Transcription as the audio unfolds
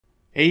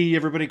Hey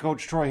everybody,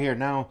 Coach Troy here.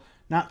 Now,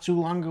 not too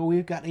long ago,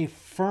 we've got a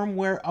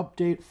firmware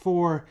update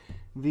for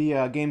the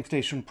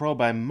GameStation Pro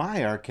by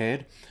My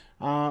Arcade.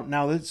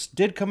 Now, this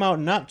did come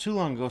out not too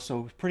long ago,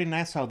 so it's pretty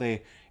nice how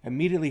they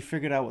immediately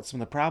figured out what some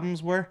of the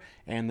problems were,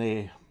 and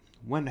they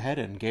went ahead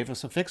and gave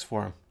us a fix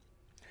for them.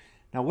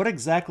 Now, what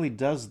exactly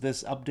does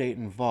this update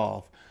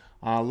involve?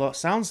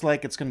 Sounds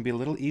like it's going to be a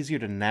little easier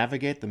to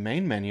navigate the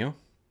main menu.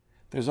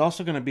 There's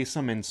also going to be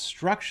some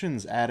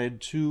instructions added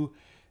to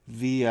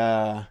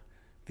the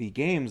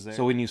games there.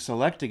 So when you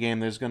select a game,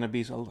 there's going to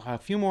be a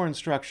few more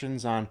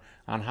instructions on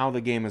how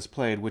the game is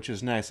played, which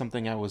is nice,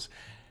 something I was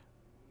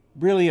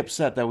really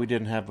upset that we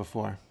didn't have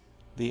before.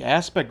 The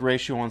aspect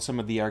ratio on some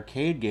of the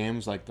arcade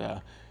games, like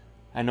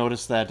I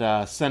noticed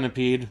that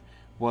Centipede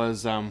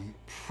was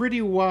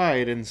pretty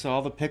wide, and so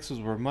all the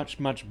pixels were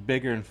much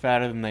bigger and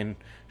fatter than they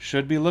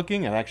should be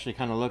looking. It actually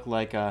kind of looked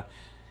like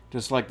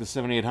just like the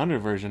 7800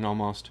 version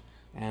almost.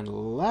 And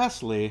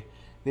lastly,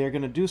 they're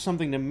going to do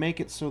something to make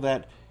it so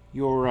that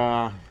your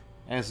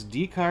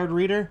SD card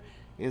reader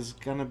is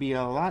going to be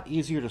a lot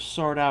easier to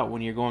sort out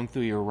when you're going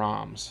through your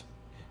ROMs.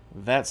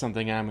 That's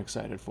something I'm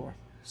excited for.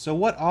 So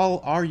what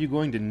all are you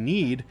going to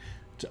need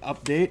to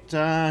update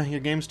your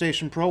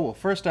GameStation Pro? Well,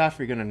 first off,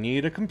 you're going to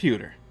need a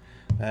computer.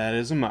 That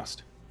is a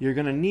must. You're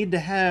going to need to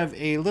have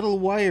a little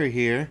wire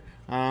here.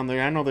 I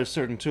know there's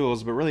certain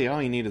tools, but really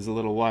all you need is a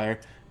little wire,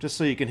 just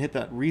so you can hit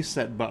that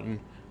reset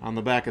button on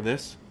the back of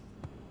this.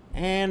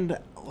 And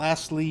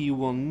lastly, you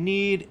will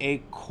need a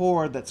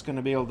cord that's going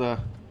to be able to,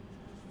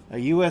 a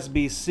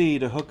USB-C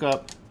to hook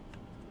up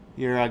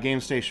your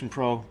GameStation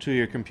Pro to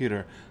your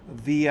computer.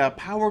 The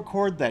power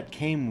cord that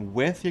came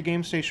with your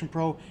GameStation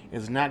Pro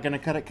is not going to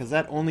cut it because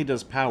that only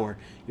does power.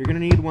 You're going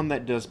to need one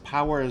that does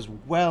power as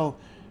well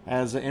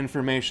as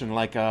information,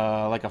 like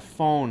a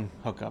phone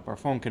hookup or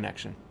phone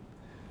connection.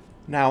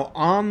 Now,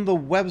 on the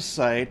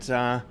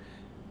website,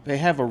 they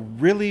have a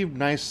really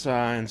nice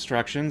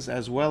instructions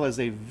as well as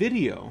a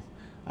video.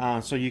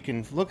 So you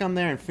can look on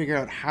there and figure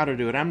out how to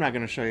do it. I'm not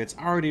going to show you. It's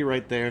already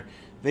right there.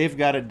 They've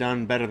got it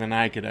done better than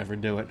I could ever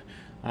do it,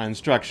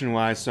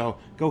 instruction-wise. So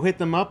go hit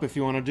them up if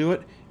you want to do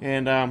it.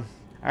 And I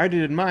already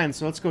did mine,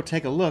 so let's go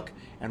take a look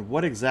at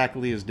what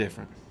exactly is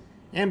different.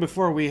 And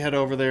before we head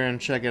over there and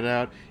check it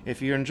out,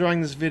 if you're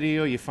enjoying this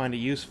video, you find it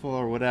useful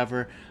or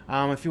whatever,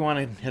 if you want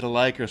to hit a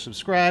like or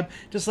subscribe,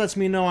 just lets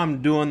me know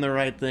I'm doing the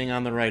right thing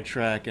on the right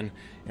track and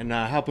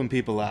helping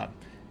people out.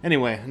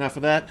 Anyway, enough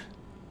of that.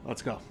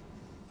 Let's go.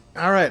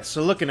 Alright,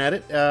 so looking at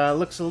it,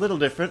 looks a little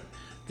different.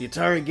 The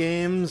Atari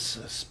games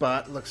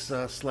spot looks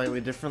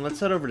slightly different. Let's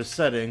head over to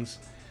settings.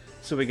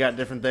 So we got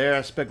different there.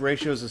 Aspect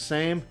ratio is the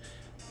same.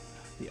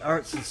 The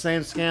art's the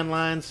same. Scan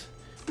lines.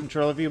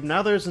 Controller view.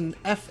 Now there's an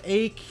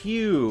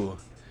FAQ.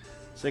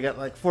 So they got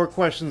like 4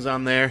 questions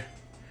on there.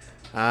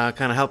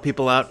 Kind of help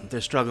people out if they're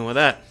struggling with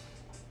that.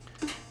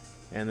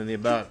 And then the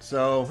about.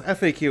 So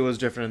FAQ was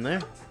different in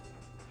there.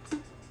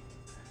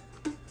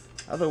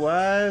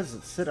 Otherwise,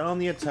 let's sit on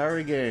the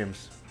Atari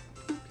games.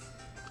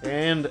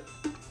 And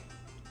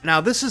now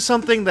this is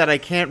something that I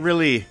can't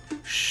really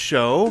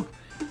show,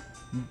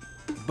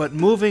 but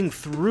moving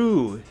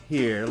through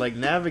here, like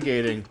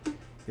navigating,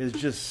 is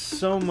just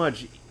so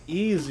much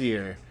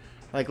easier.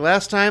 Like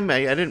last time,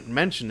 I didn't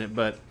mention it,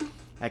 but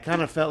I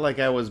kind of felt like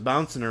I was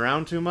bouncing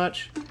around too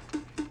much.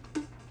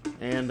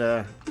 And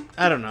I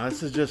don't know,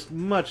 this is just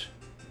much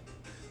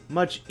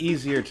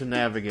easier to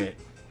navigate.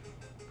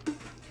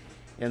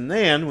 And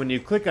then, when you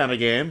click on a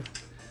game,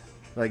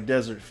 like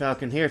Desert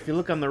Falcon here, if you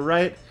look on the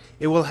right,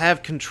 it will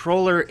have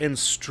controller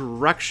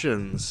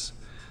instructions.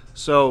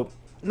 So,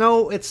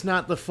 no, it's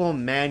not the full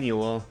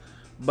manual,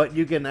 but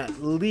you can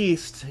at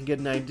least get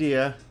an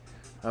idea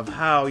of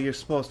how you're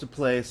supposed to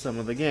play some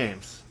of the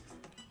games.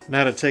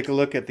 Now to take a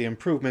look at the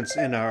improvements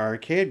in our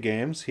arcade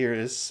games, here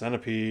is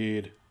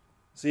Centipede.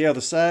 So yeah,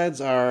 the sides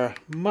are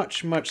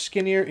much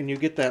skinnier and you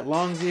get that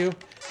long view.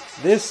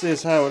 This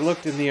is how it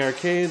looked in the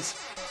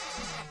arcades.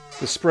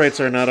 The sprites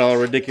are not all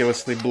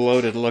ridiculously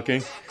bloated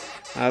looking.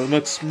 It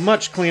looks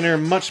much cleaner,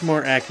 much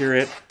more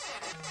accurate.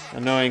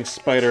 Annoying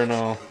spider and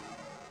all.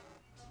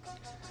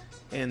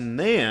 And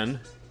then,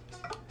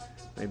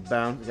 I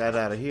get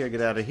out of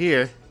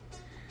here.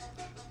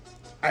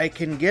 I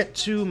can get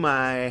to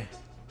my...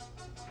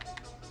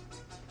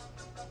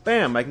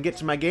 Bam! I can get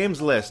to my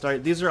games list.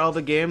 Alright, these are all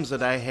the games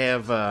that I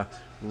have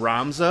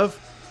ROMs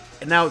of.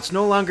 And now it's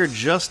no longer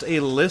just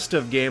a list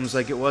of games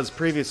like it was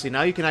previously.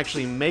 Now you can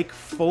actually make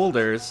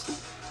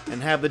folders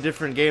and have the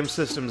different game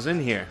systems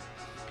in here,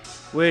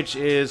 which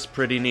is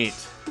pretty neat.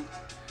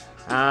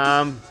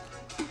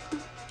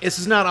 This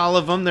is not all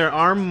of them. There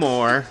are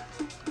more.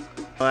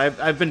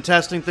 I've been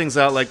testing things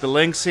out, like the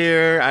links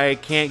here. I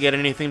can't get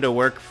anything to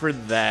work for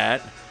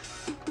that.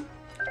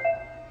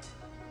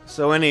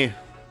 So any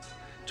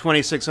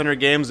 2600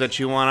 games that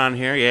you want on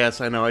here, yes,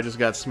 I know I just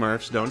got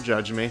Smurfs. Don't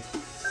judge me.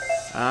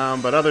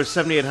 But other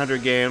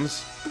 7800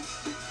 games,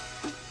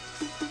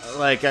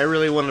 like I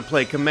really wanted to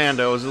play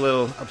Commando. I was a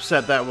little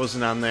upset that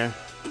wasn't on there.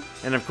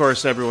 And of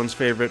course everyone's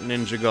favorite,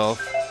 Ninja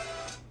Golf.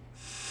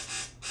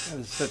 That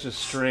is such a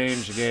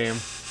strange game.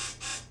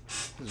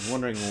 was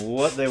wondering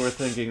what they were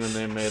thinking when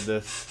they made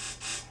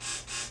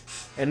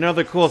this.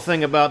 Another cool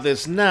thing about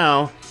this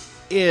now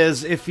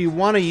is if you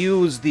want to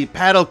use the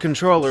paddle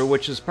controller,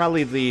 which is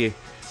probably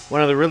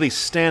one of the really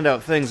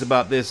standout things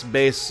about this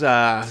base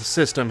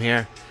system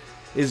here,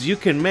 is you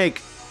can make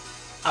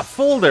a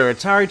folder,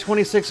 Atari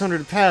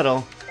 2600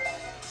 paddle,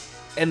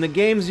 and the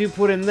games you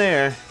put in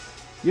there,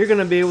 you're going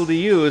to be able to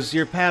use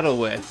your paddle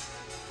with.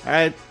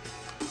 Alright,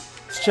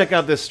 let's check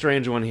out this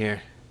strange one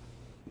here.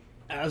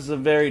 That's a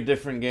very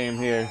different game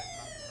here,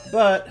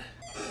 but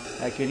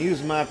I can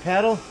use my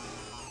paddle.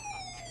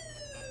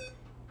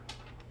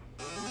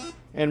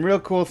 And real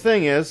cool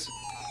thing is,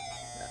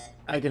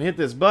 I can hit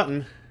this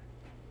button.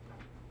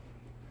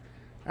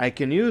 I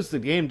can use the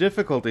game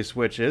difficulty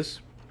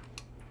switches.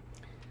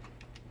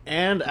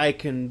 And I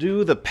can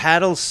do the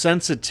paddle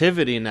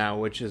sensitivity now,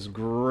 which is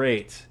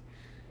great.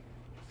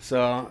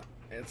 So,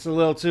 it's a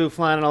little too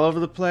flying all over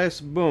the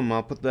place. Boom,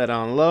 I'll put that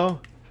on low.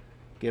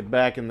 Get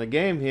back in the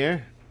game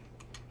here.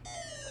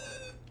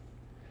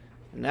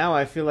 Now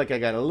I feel like I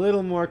got a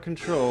little more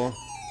control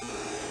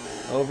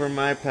over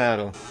my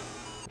paddle.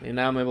 And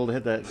now I'm able to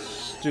hit that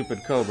stupid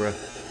cobra.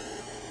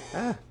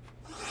 Ah.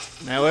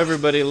 Now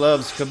everybody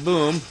loves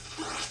Kaboom.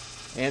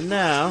 And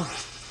now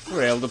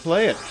we're able to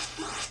play it.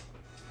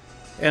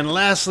 And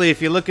lastly,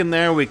 if you look in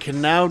there, we can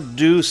now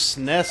do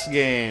SNES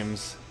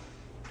games.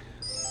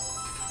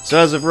 So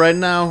as of right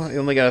now, you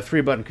only got a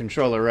 3-button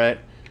controller, right?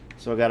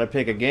 So I gotta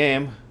pick a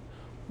game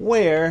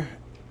where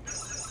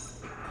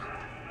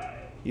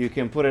you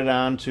can put it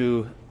on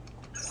to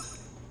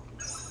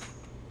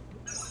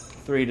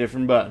 3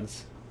 different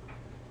buttons.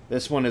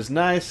 This one is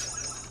nice,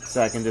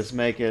 so I can just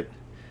make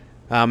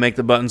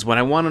the buttons what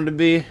I want them to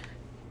be,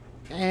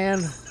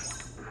 and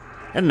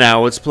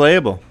now it's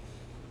playable.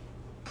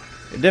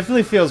 It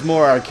definitely feels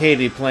more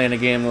arcadey playing a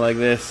game like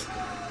this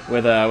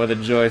with a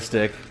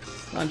joystick.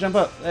 Come on, jump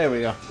up. There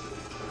we go.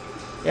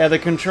 Yeah, the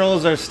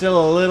controls are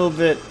still a little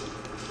bit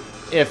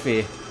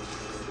iffy.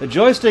 The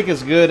joystick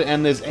is good,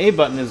 and this A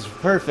button is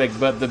perfect,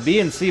 but the B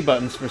and C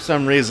buttons, for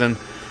some reason,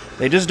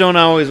 they just don't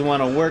always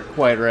want to work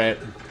quite right.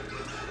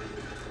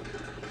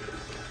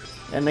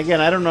 And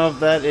again, I don't know if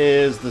that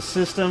is the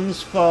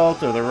system's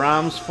fault or the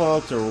ROM's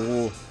fault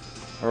or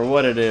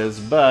what it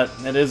is, but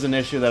it is an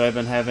issue that I've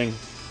been having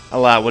a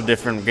lot with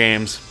different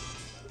games.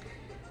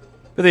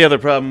 But the other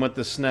problem with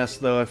the SNES,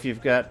 though, if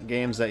you've got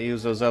games that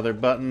use those other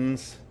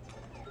buttons,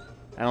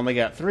 I only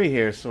got 3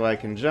 here, so I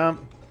can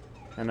jump,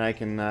 and I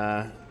can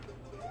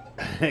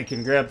I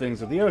can grab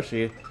things with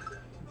Yoshi,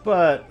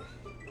 but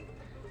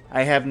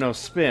I have no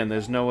spin.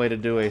 There's no way to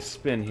do a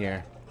spin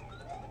here.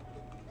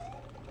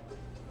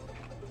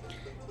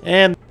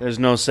 And there's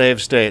no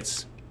save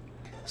states.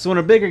 So in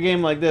a bigger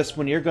game like this,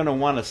 when you're going to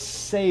want to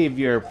save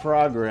your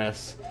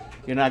progress,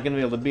 you're not going to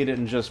be able to beat it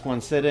in just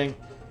one sitting.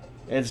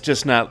 It's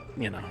just not,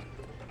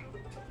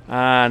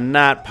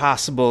 not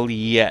possible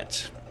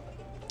yet.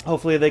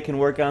 Hopefully they can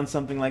work on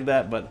something like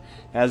that, but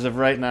as of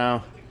right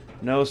now,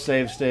 no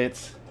save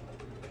states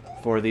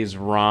for these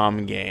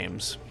ROM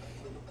games.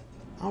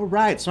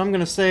 Alright, so I'm going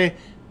to say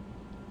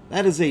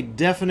that is a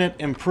definite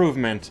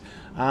improvement.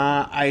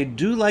 I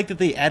do like that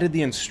they added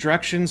the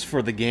instructions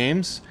for the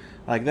games.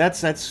 Like,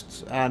 that's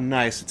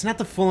nice. It's not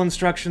the full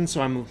instructions,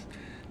 so I'm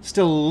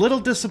still a little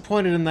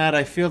disappointed in that.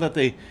 I feel that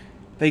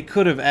they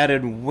could have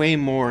added way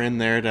more in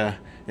there to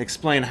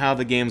explain how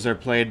the games are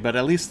played, but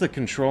at least the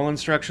control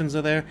instructions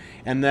are there,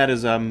 and that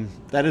is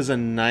a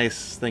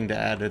nice thing to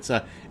add. It's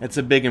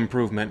a big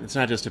improvement. It's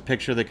not just a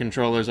picture of the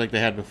controllers like they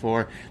had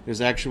before.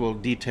 There's actual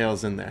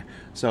details in there.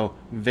 So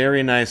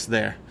very nice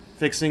there.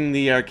 Fixing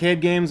the arcade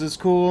games is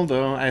cool,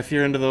 though if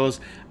you're into those,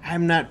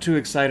 I'm not too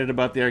excited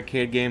about the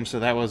arcade games, so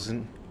that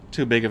wasn't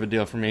too big of a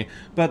deal for me.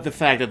 But the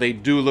fact that they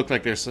do look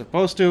like they're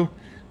supposed to,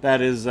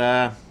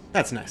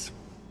 that's nice.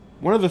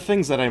 One of the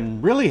things that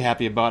I'm really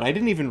happy about, I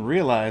didn't even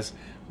realize,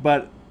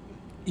 but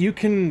you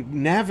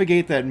can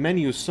navigate that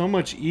menu so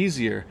much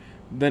easier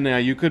than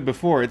you could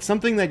before. It's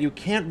something that you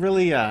can't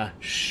really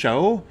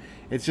show.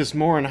 It's just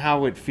more on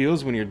how it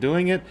feels when you're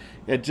doing it.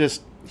 It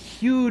just,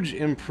 huge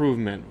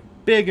improvement.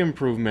 Big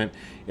improvement.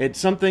 It's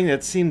something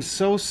that seems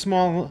so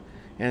small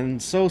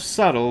and so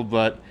subtle,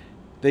 but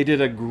they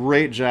did a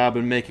great job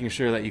in making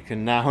sure that you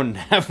can now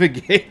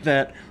navigate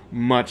that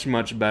much,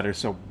 much better.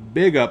 So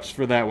big ups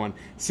for that one.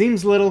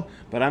 Seems little,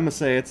 but I'm gonna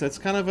say it's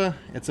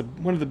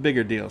one of the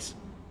bigger deals.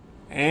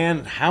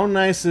 And how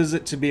nice is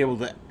it to be able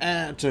to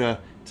add, to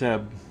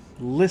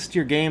list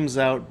your games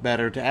out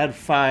better, to add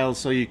files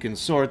so you can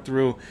sort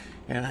through,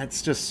 and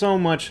it's just so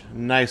much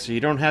nicer.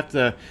 You don't have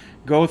to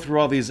go through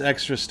all these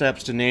extra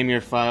steps to name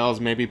your files,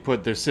 maybe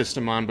put their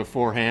system on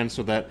beforehand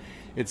so that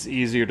it's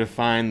easier to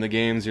find the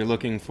games you're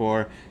looking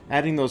for.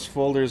 Adding those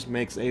folders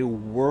makes a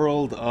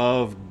world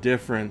of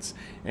difference,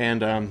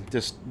 and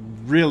just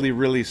really,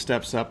 really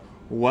steps up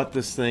what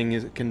this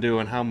thing can do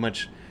and how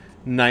much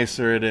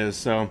nicer it is.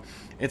 So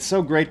it's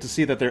so great to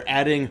see that they're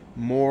adding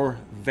more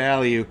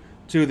value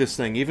to this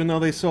thing. Even though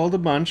they sold a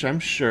bunch, I'm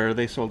sure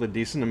they sold a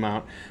decent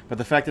amount, but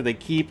the fact that they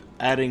keep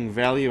adding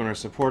value and are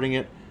supporting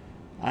it,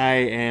 I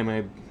am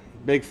a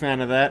Big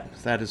fan of that.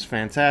 That is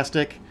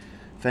fantastic.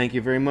 Thank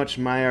you very much,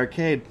 My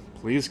Arcade.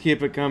 Please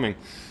keep it coming.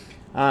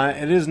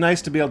 It is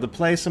nice to be able to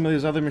play some of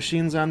these other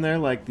machines on there,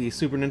 like the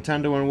Super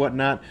Nintendo and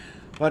whatnot.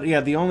 But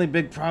yeah, the only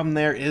big problem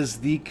there is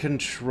the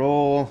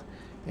control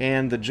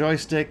and the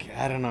joystick.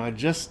 I don't know,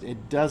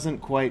 it doesn't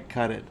quite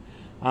cut it.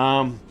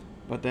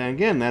 But then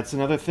again, that's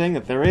another thing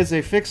that there is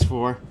a fix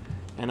for,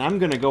 and I'm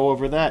going to go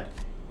over that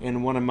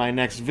in one of my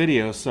next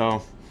videos.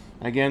 So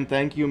again,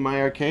 thank you,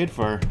 My Arcade,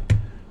 for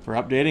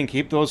updating.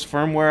 Keep those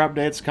firmware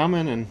updates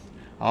coming, and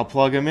I'll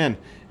plug them in.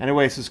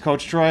 Anyway, this is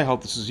Coach Troy. I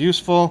hope this is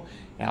useful,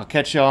 and I'll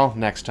catch y'all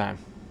next time.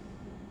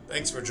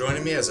 Thanks for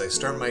joining me as I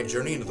start my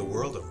journey into the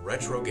world of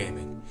retro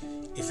gaming.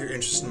 If you're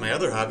interested in my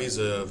other hobbies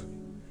of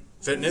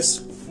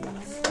fitness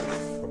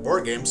or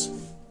board games,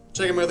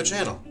 check out my other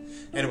channel.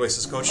 Anyway, this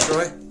is Coach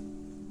Troy.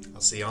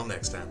 I'll see y'all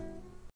next time.